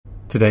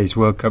Today's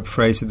World Cup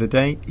phrase of the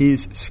day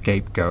is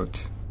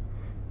scapegoat.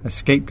 A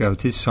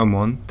scapegoat is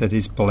someone that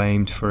is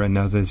blamed for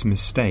another's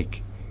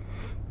mistake.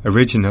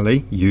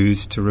 Originally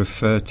used to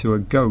refer to a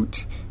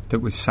goat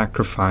that was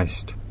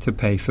sacrificed to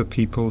pay for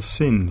people's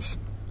sins.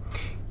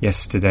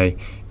 Yesterday,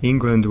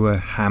 England were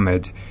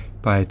hammered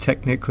by a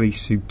technically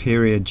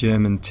superior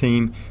German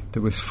team that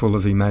was full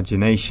of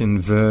imagination,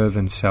 verve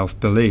and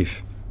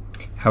self-belief.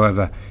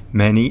 However,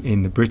 many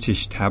in the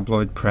British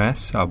tabloid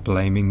press are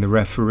blaming the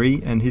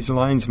referee and his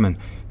linesman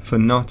for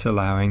not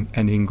allowing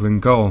an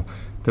England goal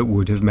that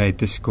would have made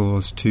the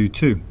scores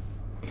 2-2.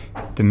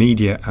 The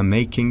media are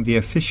making the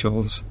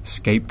officials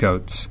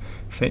scapegoats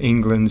for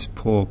England's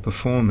poor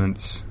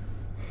performance.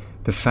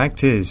 The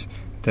fact is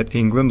that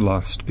England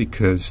lost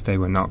because they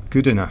were not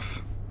good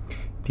enough.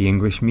 The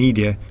English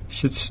media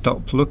should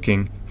stop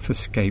looking for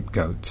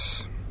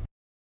scapegoats.